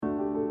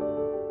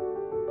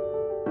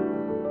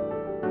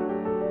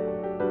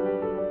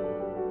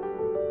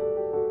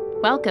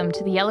Welcome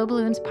to the Yellow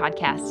Balloons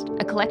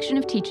Podcast, a collection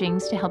of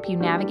teachings to help you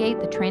navigate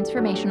the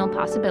transformational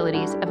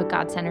possibilities of a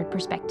God-centered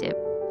perspective.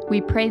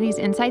 We pray these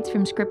insights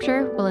from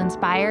Scripture will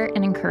inspire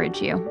and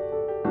encourage you.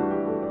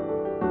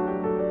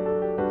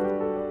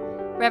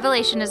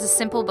 Revelation is a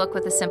simple book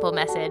with a simple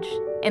message.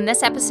 In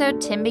this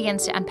episode, Tim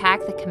begins to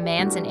unpack the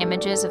commands and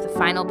images of the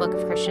final book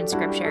of Christian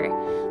Scripture.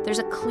 There's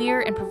a clear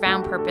and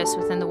profound purpose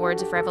within the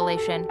words of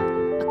Revelation,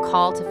 a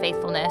call to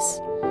faithfulness.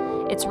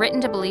 It's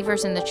written to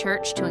believers in the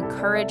church to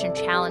encourage and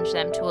challenge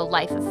them to a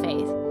life of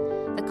faith.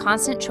 The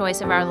constant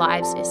choice of our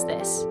lives is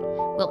this: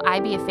 will I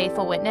be a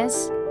faithful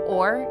witness,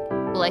 or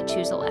will I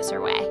choose a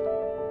lesser way?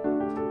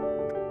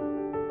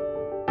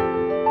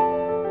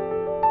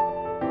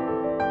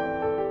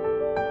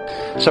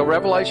 So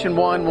Revelation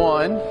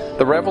 1:1,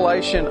 the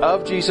revelation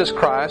of Jesus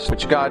Christ,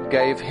 which God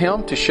gave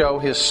him to show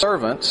his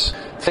servants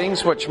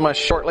things which must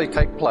shortly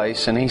take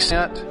place, and he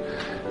sent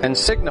and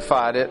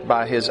signified it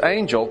by his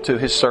angel to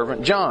his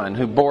servant John,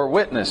 who bore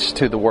witness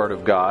to the word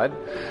of God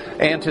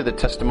and to the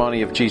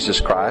testimony of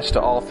Jesus Christ,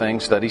 to all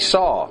things that he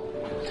saw.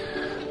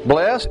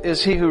 Blessed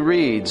is he who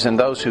reads and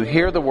those who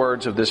hear the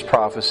words of this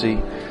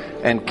prophecy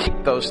and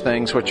keep those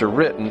things which are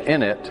written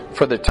in it,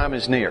 for the time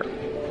is near.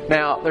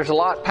 Now, there's a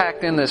lot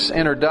packed in this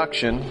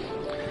introduction,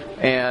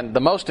 and the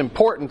most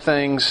important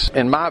things,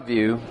 in my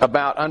view,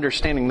 about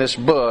understanding this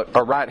book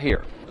are right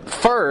here.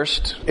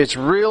 First, it's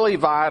really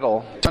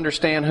vital to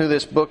understand who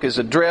this book is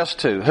addressed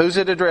to. Who's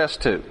it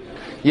addressed to?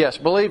 Yes,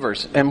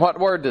 believers. And what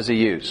word does he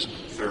use?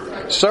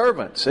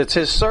 Servants. It's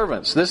his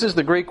servants. This is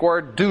the Greek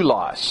word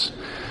doulos.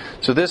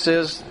 So this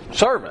is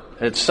servant.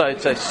 It's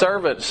a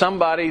servant,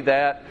 somebody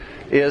that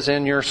is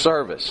in your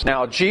service.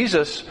 Now,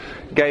 Jesus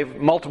gave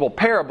multiple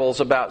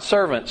parables about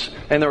servants,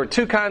 and there were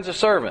two kinds of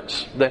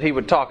servants that he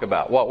would talk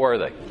about. What were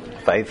they?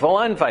 Faithful,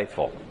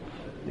 unfaithful.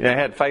 You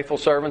had faithful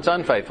servants,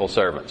 unfaithful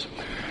servants.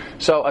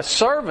 So a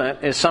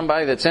servant is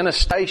somebody that's in a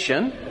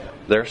station,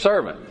 they're a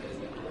servant.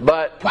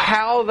 But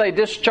how they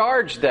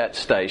discharge that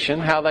station,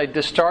 how they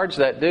discharge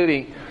that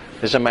duty,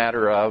 is a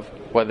matter of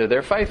whether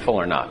they're faithful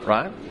or not,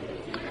 right?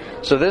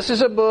 So this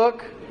is a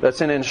book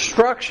that's an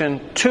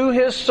instruction to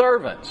his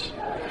servants.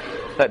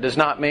 That does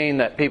not mean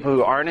that people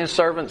who aren't his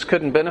servants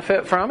couldn't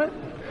benefit from it.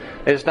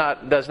 It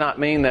does not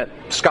mean that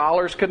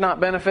scholars could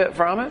not benefit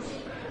from it.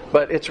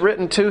 But it's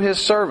written to his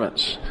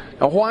servants.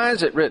 Now, why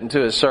is it written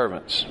to his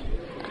servants?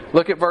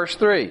 Look at verse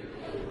 3.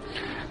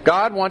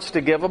 God wants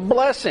to give a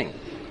blessing.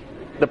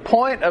 The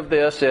point of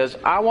this is,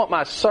 I want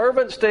my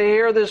servants to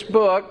hear this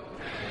book,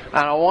 and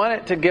I want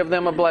it to give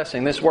them a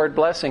blessing. This word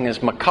blessing is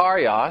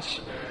makarios,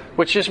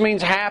 which just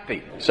means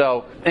happy.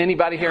 So,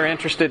 anybody here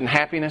interested in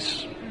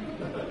happiness?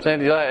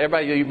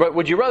 Everybody,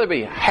 would you rather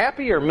be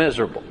happy or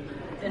miserable?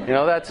 You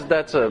know,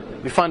 that's a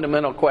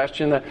fundamental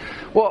question.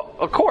 Well,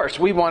 of course,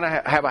 we want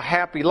to have a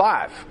happy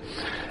life.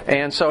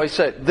 And so he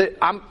said,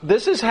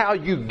 this is how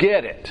you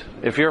get it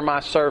if you're my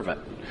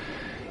servant.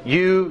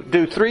 You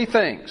do three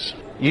things.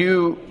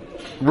 You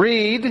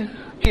read,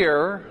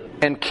 hear,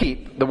 and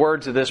keep the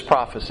words of this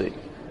prophecy.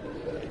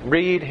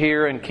 Read,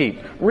 hear, and keep.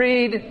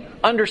 Read,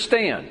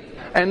 understand,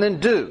 and then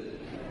do.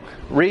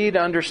 Read,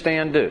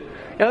 understand, do.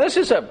 Now, this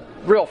is a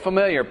real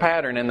familiar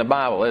pattern in the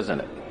Bible,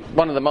 isn't it?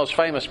 One of the most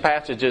famous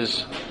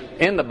passages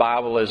in the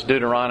Bible is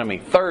Deuteronomy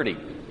 30.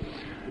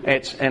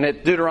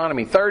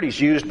 Deuteronomy 30 is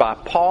used by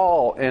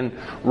Paul in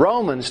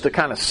Romans to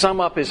kind of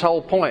sum up his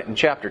whole point in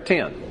chapter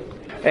 10.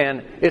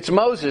 And it's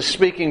Moses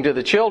speaking to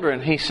the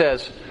children. He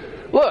says,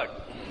 look,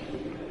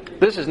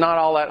 this is not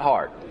all that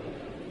hard.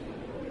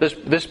 This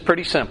is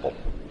pretty simple.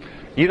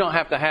 You don't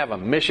have to have a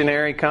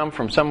missionary come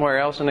from somewhere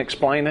else and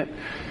explain it.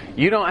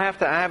 You don't have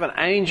to have an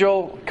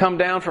angel come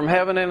down from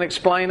heaven and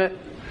explain it.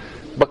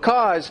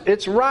 Because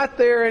it's right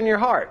there in your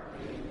heart.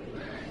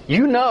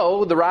 You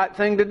know the right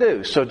thing to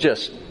do. So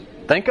just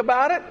think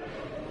about it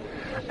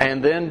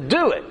and then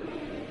do it.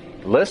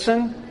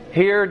 Listen,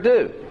 hear,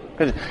 do.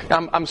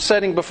 I'm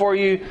setting before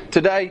you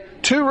today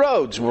two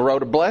roads. A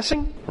road of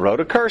blessing, a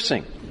road of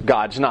cursing.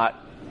 God's not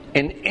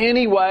in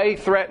any way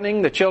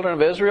threatening the children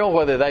of Israel,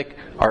 whether they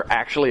are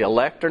actually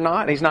elect or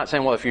not. He's not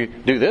saying, well, if you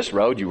do this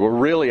road,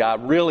 I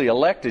really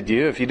elected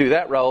you. If you do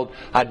that road,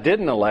 I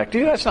didn't elect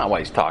you. That's not what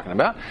he's talking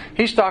about.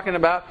 He's talking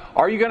about,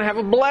 are you going to have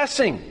a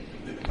blessing?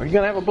 Are you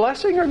going to have a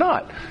blessing or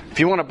not? If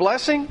you want a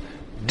blessing,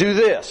 do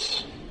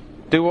this.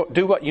 Do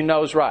what you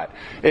know is right.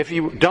 If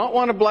you don't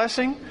want a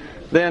blessing,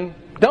 then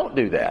don't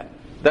do that.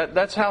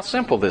 That's how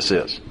simple this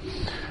is.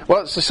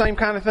 Well, it's the same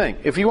kind of thing.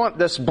 If you want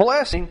this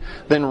blessing,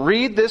 then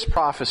read this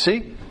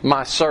prophecy,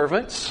 my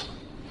servants.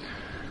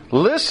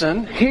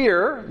 Listen,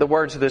 hear the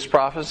words of this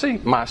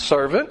prophecy, my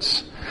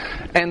servants.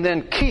 And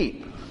then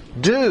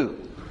do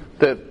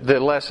the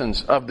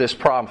lessons of this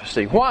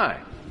prophecy. Why?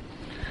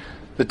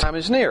 The time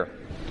is near.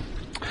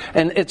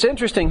 And it's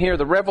interesting here,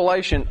 the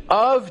revelation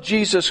of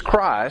Jesus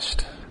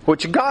Christ,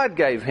 which God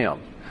gave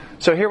him.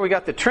 So here we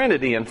got the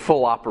Trinity in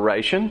full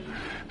operation.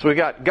 So we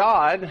got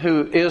God,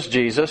 who is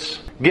Jesus,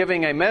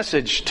 giving a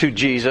message to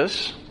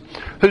Jesus,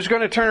 who's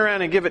going to turn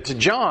around and give it to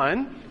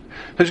John,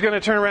 who's going to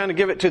turn around and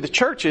give it to the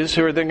churches,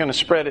 who are then going to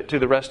spread it to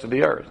the rest of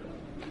the earth.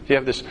 You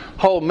have this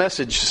whole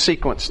message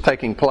sequence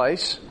taking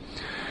place.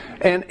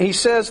 And he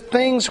says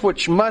things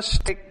which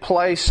must take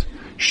place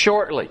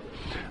shortly.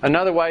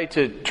 Another way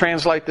to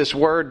translate this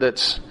word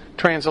that's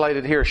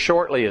translated here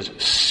shortly is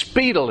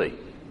speedily.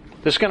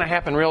 This is going to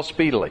happen real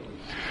speedily.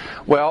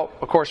 Well,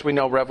 of course, we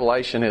know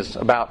Revelation is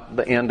about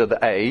the end of the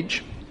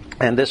age,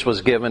 and this was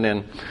given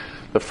in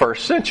the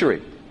first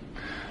century.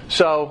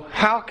 So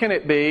how can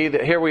it be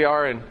that here we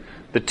are in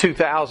the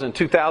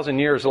 2,000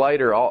 years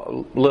later, a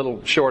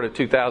little short of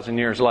 2,000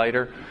 years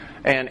later,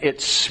 and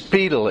it's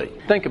speedily?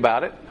 Think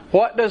about it.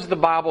 What does the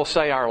Bible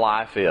say our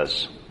life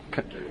is,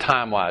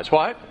 time-wise?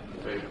 What?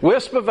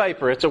 Wisp of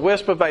vapor. It's a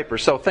wisp of vapor.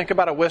 So think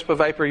about a wisp of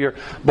vapor. You're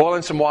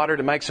boiling some water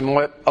to make some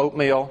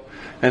oatmeal,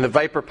 and the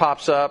vapor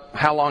pops up.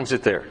 How long is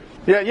it there?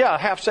 Yeah, a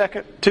half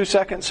second, 2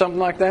 seconds, something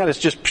like that. It's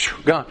just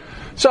gone.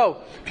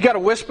 So if you got a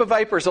wisp of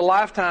vapor as a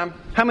lifetime,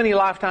 how many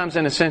lifetimes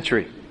in a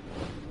century?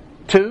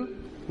 2?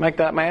 Make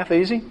that math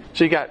easy.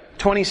 So you got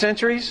 20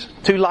 centuries,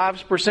 2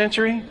 lives per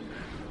century,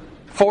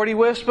 40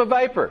 wisps of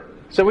vapor.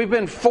 So we've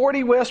been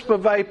 40 wisps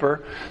of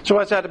vapor. So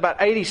what's that? About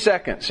 80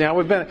 seconds. You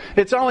know,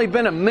 it's only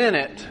been a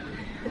minute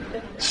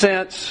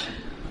since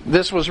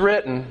this was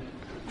written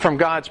from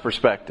God's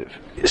perspective.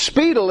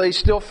 Speedily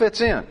still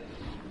fits in.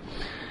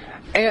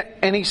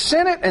 And he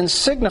sent it and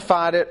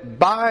signified it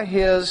by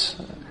his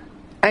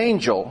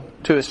angel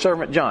to his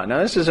servant John. Now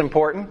this is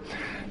important.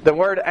 The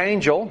word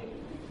angel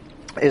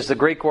is the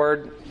Greek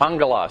word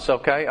angelos,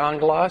 okay?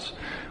 Angelos,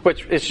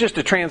 which is just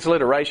a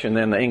transliteration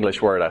than the English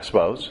word, I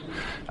suppose.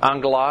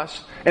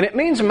 Angelos. And it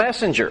means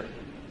messenger.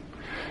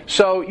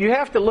 So you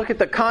have to look at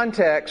the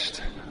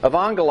context of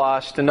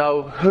angelos to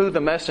know who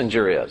the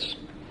messenger is.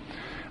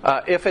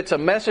 If it's a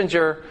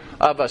messenger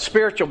of a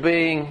spiritual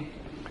being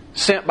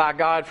sent by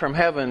God from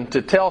heaven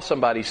to tell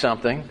somebody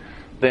something,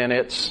 then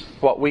it's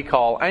what we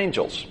call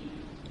angels.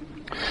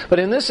 But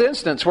in this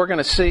instance, we're going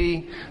to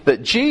see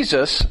that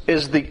Jesus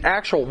is the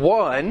actual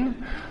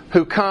one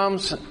who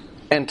comes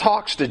and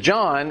talks to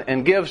John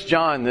and gives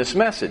John this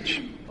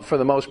message, for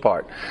the most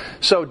part.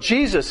 So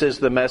Jesus is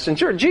the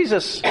messenger.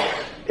 Jesus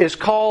is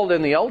called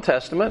in the Old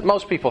Testament,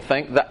 most people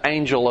think, the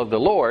angel of the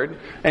Lord.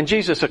 And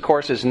Jesus, of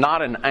course, is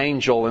not an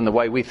angel in the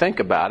way we think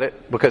about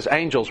it, because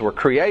angels were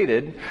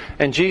created,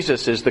 and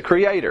Jesus is the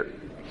creator.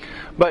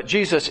 But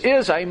Jesus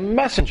is a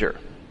messenger.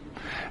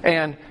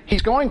 And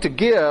he's going to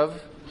give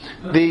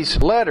these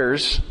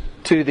letters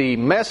to the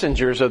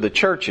messengers of the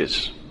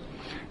churches.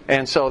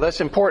 And so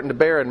that's important to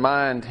bear in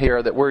mind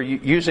here, that we're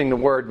using the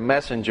word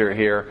messenger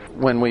here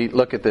when we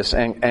look at this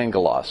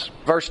angelos.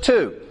 Verse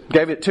 2,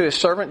 gave it to his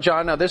servant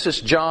John. Now this is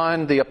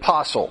John the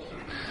Apostle.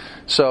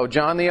 So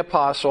John the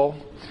Apostle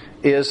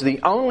is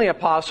the only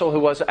apostle who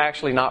was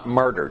actually not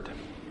murdered.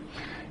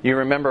 You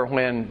remember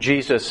when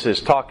Jesus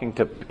is talking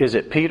to, is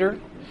it Peter?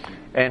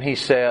 And he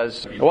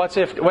says, what's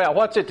it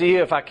to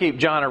you if I keep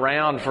John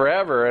around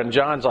forever? And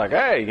John's like,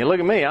 hey, you look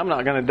at me, I'm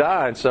not going to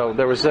die. And so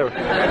there was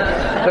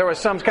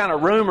some kind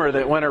of rumor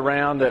that went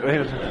around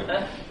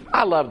that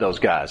I love those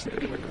guys.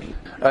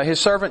 His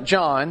servant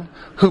John,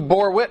 who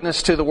bore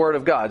witness to the Word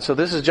of God. So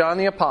this is John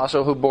the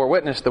Apostle who bore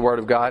witness to the Word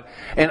of God.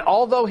 And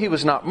although he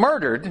was not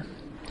murdered,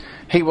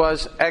 he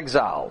was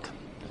exiled,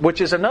 which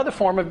is another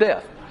form of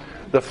death.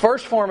 The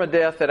first form of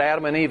death that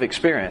Adam and Eve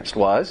experienced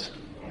was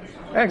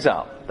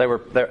exile. They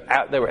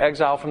were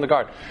exiled from the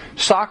garden.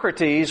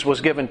 Socrates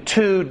was given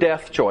 2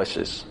 death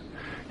choices.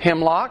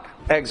 Hemlock,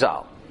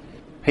 exile.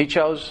 He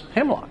chose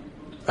hemlock.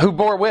 Who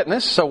bore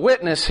witness. So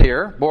witness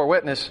here, bore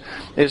witness,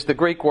 is the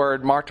Greek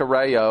word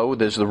martyreo,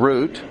 there's the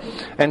root.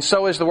 And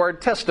so is the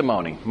word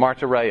testimony,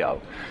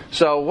 martyreo.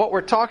 So what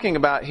we're talking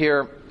about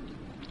here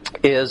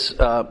is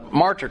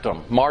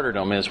martyrdom.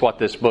 Martyrdom is what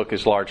this book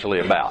is largely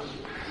about.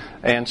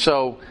 And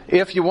so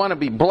if you want to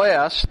be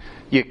blessed,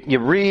 you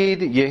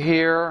read, you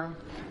hear,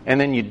 and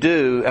then you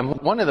do.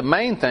 And one of the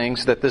main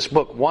things that this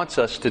book wants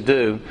us to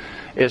do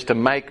is to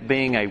make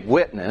being a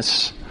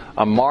witness,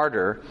 a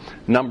martyr,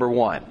 number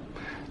one.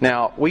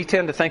 Now, we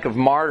tend to think of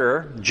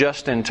martyr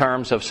just in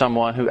terms of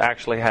someone who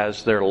actually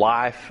has their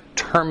life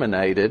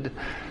terminated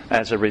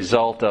as a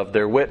result of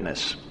their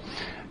witness.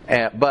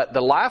 But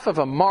the life of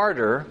a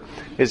martyr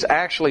is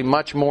actually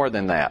much more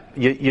than that.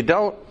 You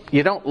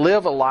don't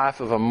live a life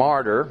of a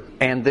martyr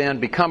and then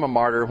become a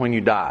martyr when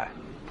you die.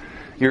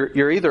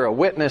 You're either a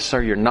witness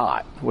or you're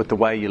not with the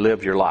way you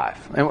live your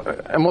life.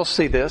 And we'll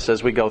see this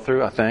as we go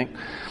through, I think.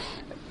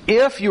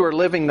 If you are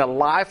living the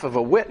life of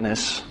a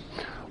witness,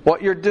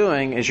 what you're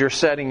doing is you're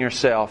setting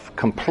yourself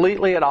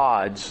completely at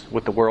odds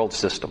with the world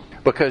system,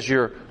 because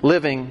you're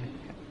living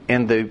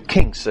in the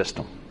King's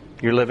system.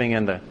 You're living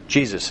in the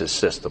Jesus'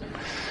 system.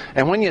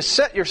 And when you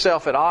set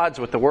yourself at odds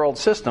with the world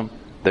system,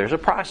 there's a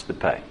price to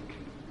pay.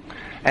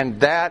 And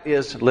that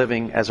is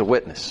living as a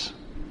witness.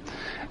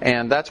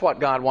 And that's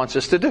what God wants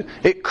us to do.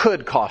 It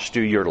could cost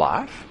you your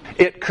life.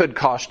 It could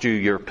cost you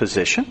your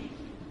position.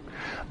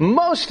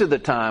 Most of the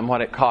time, what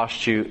it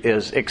costs you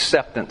is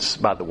acceptance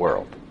by the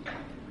world.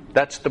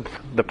 That's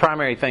the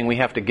primary thing we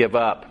have to give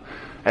up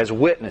as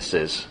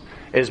witnesses,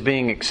 is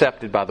being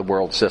accepted by the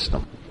world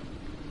system.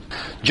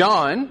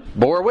 John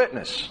bore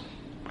witness.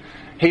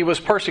 he was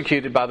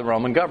persecuted by the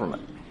Roman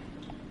government.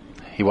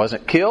 He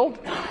wasn't killed.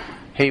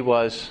 He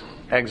was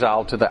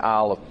exiled to the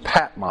Isle of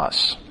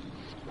Patmos.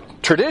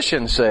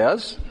 Tradition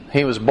says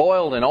he was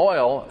boiled in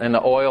oil, and the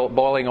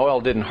boiling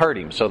oil didn't hurt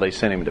him, so they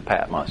sent him to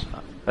Patmos.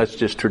 That's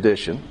just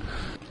tradition.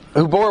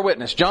 Who bore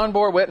witness? John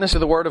bore witness to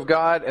the Word of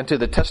God and to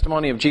the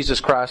testimony of Jesus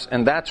Christ,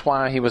 and that's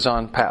why he was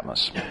on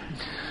Patmos.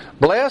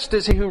 Blessed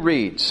is he who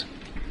reads.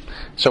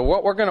 So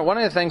one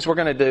of the things we're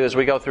going to do as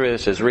we go through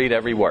this is read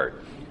every word,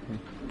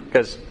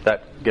 because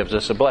that gives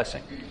us a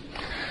blessing.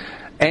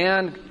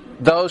 And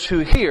those who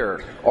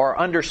hear or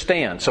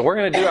understand. So we're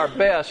going to do our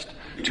best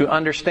to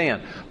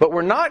understand. But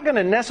we're not going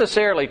to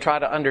necessarily try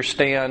to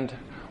understand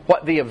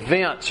what the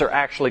events are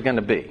actually going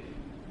to be.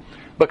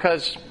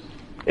 Because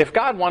if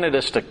God wanted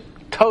us to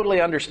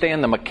totally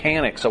understand the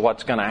mechanics of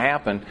what's going to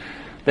happen,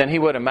 then He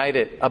would have made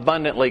it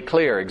abundantly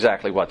clear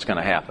exactly what's going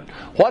to happen.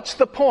 What's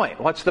the point?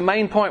 What's the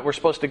main point we're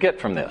supposed to get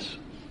from this?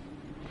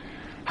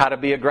 How to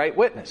be a great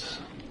witness.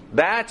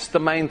 That's the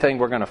main thing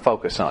we're going to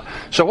focus on.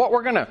 So what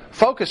we're going to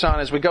focus on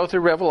as we go through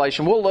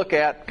Revelation, we'll look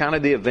at kind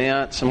of the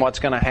events and what's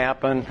going to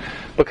happen,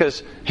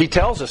 because He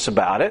tells us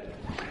about it.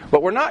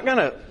 But we're not going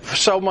to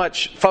so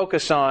much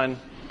focus on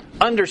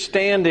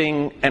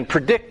understanding and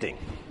predicting.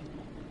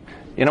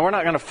 We're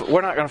not going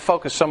to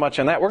focus so much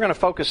on that. We're going to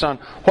focus on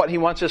what He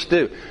wants us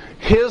to do.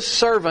 His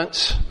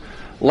servants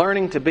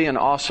learning to be an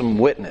awesome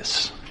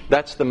witness.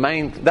 That's the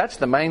main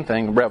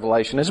thing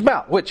Revelation is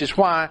about, which is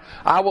why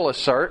I will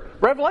assert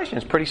Revelation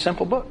is a pretty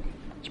simple book.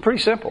 It's pretty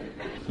simple.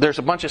 There's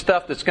a bunch of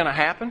stuff that's going to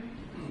happen.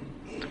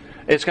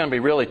 It's going to be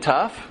really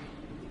tough.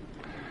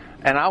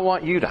 And I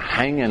want you to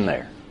hang in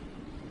there.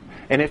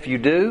 And if you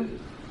do,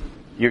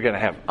 you're going to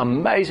have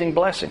amazing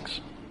blessings.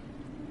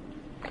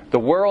 The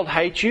world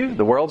hates you.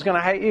 The world's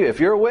going to hate you. If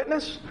you're a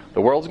witness,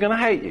 the world's going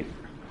to hate you.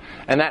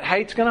 And that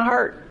hate's going to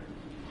hurt.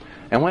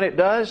 And when it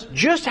does,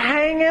 just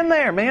hang in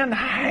there, man.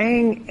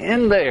 Hang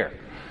in there.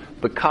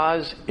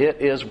 Because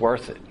it is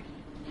worth it.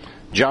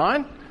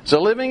 John is a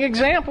living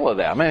example of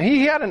that. Man,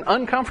 he had an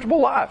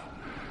uncomfortable life.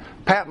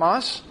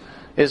 Patmos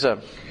is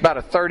about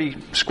a 30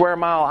 square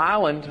mile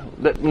island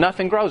that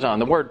nothing grows on.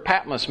 The word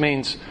Patmos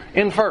means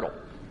infertile.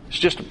 It's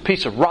just a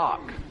piece of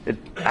rock.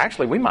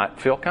 Actually, we might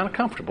feel kind of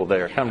comfortable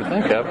there, come to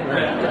think of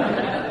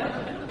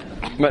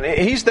it. But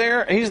he's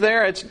there.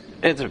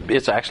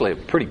 It's actually a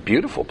pretty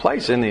beautiful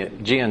place in the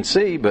Aegean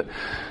Sea, but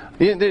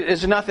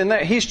there's nothing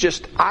there. He's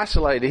just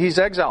isolated. He's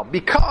exiled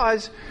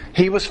because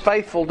he was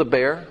faithful to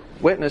bear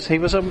witness. He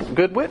was a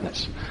good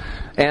witness.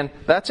 And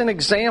that's an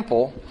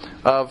example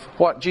of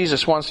what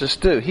Jesus wants us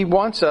to do. He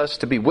wants us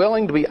to be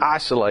willing to be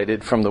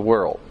isolated from the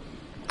world.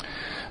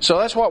 So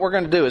that's what we're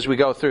going to do as we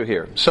go through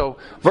here. So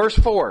verse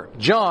 4,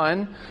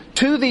 John,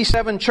 to these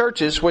 7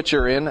 churches which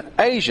are in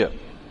Asia.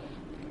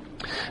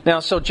 Now,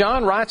 so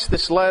John writes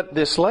this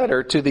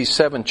letter to these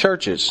 7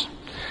 churches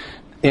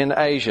in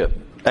Asia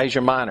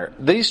Minor.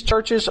 These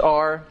churches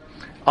are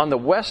on the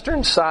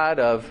western side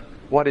of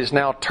what is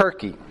now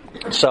Turkey.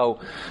 So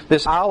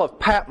this Isle of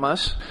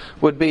Patmos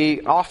would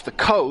be off the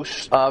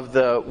coast of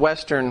the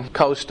western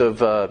coast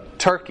of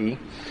Turkey.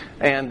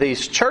 And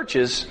these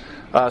churches,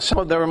 some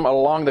of them are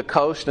along the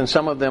coast and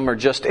some of them are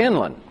just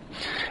inland.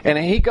 And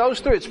he goes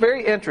through, it's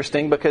very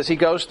interesting because he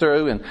goes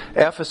through in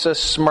Ephesus,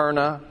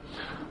 Smyrna,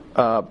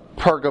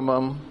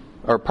 Pergamum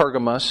or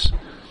Pergamos,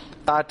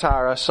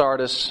 Thyatira,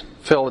 Sardis,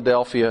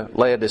 Philadelphia,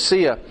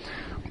 Laodicea.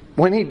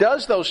 When he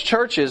does those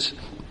churches,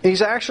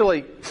 he's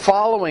actually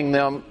following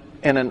them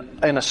in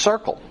a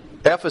circle.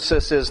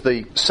 Ephesus is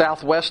the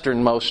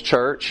southwesternmost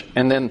church,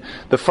 and then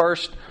the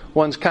first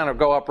ones kind of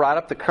go up right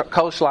up the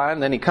coastline.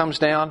 Then he comes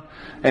down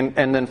and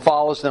then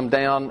follows them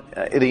down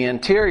the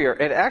interior.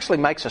 It actually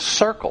makes a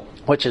circle,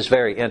 which is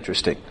very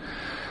interesting.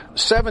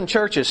 7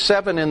 churches,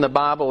 7 in the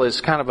Bible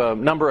is kind of a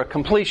number of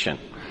completion.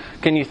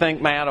 Can you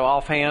think, Matt,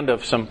 offhand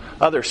of some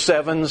other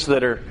 7s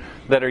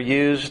that are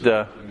used?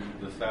 The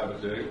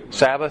Sabbath day.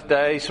 Sabbath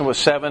day. So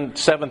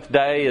seventh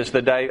day is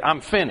the day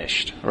I'm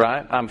finished,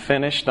 right? I'm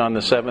finished on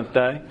the 7th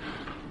day.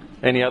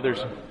 Any others?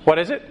 What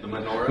is it? The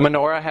menorah.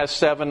 Menorah has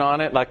 7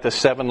 on it, like the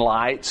 7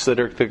 lights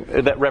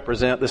that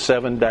represent the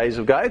 7 days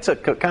of God. It's a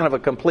kind of a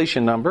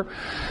completion number.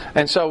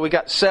 And so we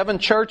got 7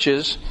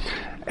 churches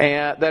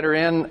that are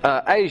in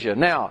Asia.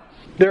 Now,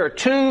 there are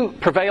 2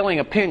 prevailing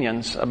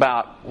opinions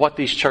about what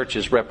these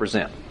churches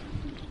represent.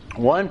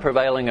 One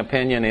prevailing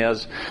opinion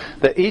is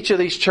that each of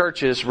these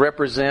churches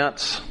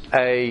represents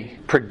a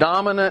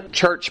predominant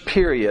church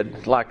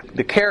period, like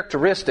the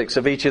characteristics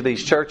of each of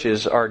these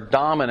churches are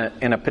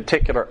dominant in a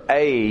particular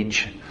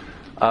age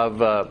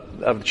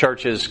of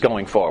churches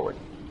going forward.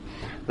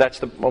 That's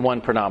the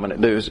one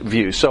predominant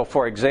view. So,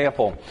 for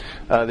example,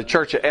 the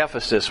church of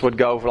Ephesus would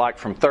go like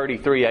from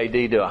 33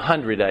 AD to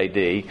 100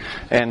 AD,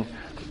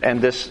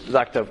 and this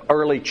like the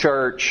early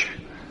church.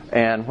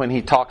 And when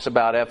he talks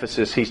about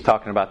Ephesus, he's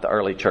talking about the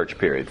early church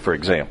period, for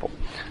example.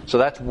 So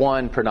that's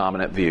one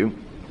predominant view.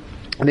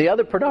 The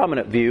other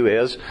predominant view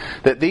is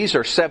that these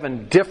are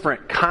 7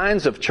 different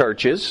kinds of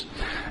churches,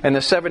 and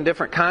the 7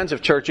 different kinds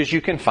of churches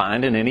you can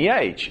find in any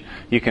age.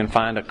 You can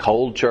find a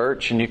cold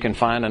church, and you can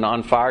find an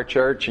on-fire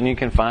church, and you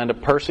can find a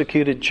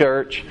persecuted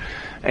church,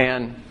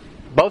 and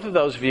both of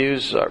those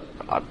views,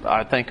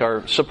 I think,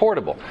 are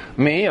supportable.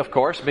 Me, of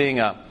course, being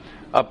a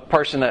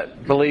person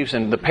that believes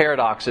in the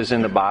paradoxes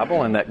in the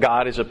Bible, and that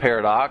God is a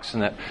paradox,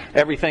 and that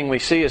everything we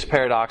see is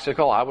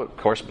paradoxical, I would, of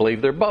course,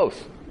 believe they're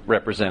both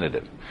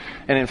representative.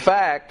 And in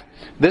fact,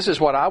 this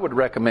is what I would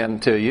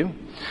recommend to you,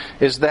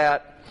 is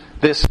that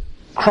this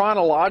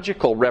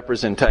chronological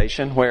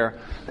representation, where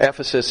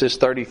Ephesus is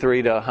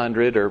 33 to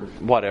 100 or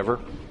whatever,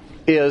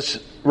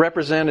 is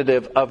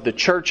representative of the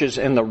churches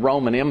in the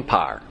Roman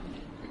Empire,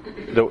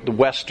 the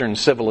Western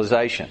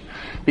civilization.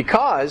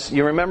 Because,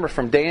 you remember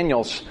from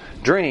Daniel's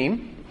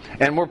dream,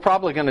 and we're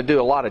probably going to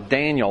do a lot of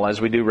Daniel as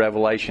we do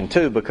Revelation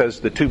too, because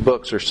the 2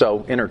 books are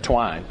so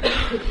intertwined.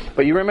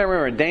 But you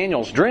remember in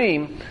Daniel's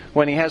dream,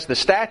 when he has the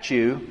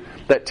statue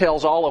that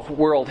tells all of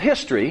world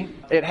history,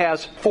 it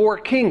has 4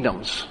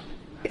 kingdoms.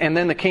 And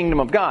then the kingdom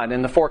of God.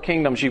 In the 4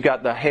 kingdoms, you've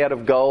got the head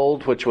of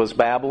gold, which was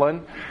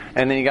Babylon.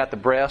 And then you got the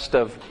breast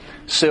of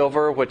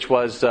silver, which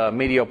was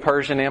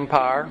Medo-Persian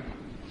Empire.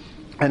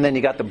 And then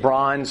you got the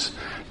bronze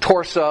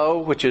torso,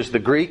 which is the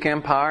Greek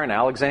Empire, and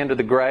Alexander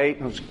the Great,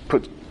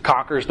 who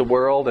conquers the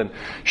world and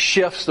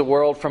shifts the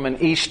world from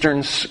an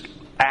eastern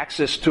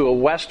axis to a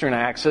western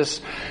axis.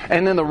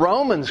 And then the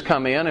Romans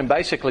come in and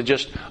basically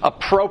just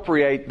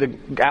appropriate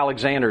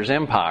Alexander's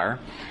empire.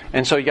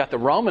 And so you got the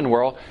Roman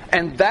world.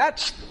 And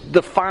that's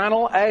the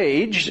final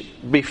age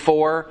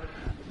before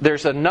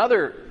there's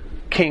another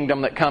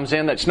kingdom that comes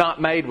in that's not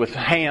made with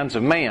hands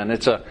of man.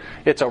 It's a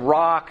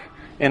rock.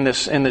 In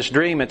this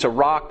dream, it's a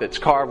rock that's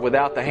carved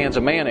without the hands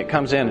of man. It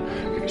comes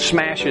in,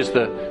 smashes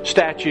the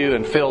statue,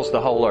 and fills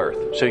the whole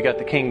earth. So you got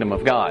the kingdom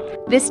of God.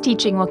 This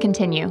teaching will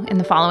continue in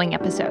the following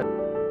episode.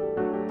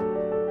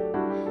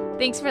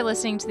 Thanks for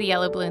listening to the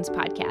Yellow Balloons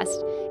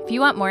podcast. If you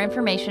want more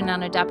information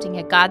on adopting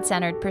a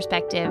God-centered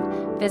perspective,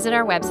 visit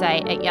our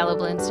website at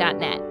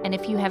yellowballoons.net. And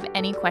if you have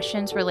any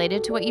questions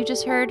related to what you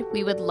just heard,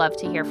 we would love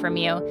to hear from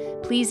you.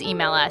 Please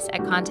email us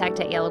at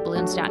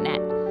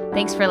contact@yellowballoons.net.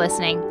 Thanks for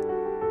listening.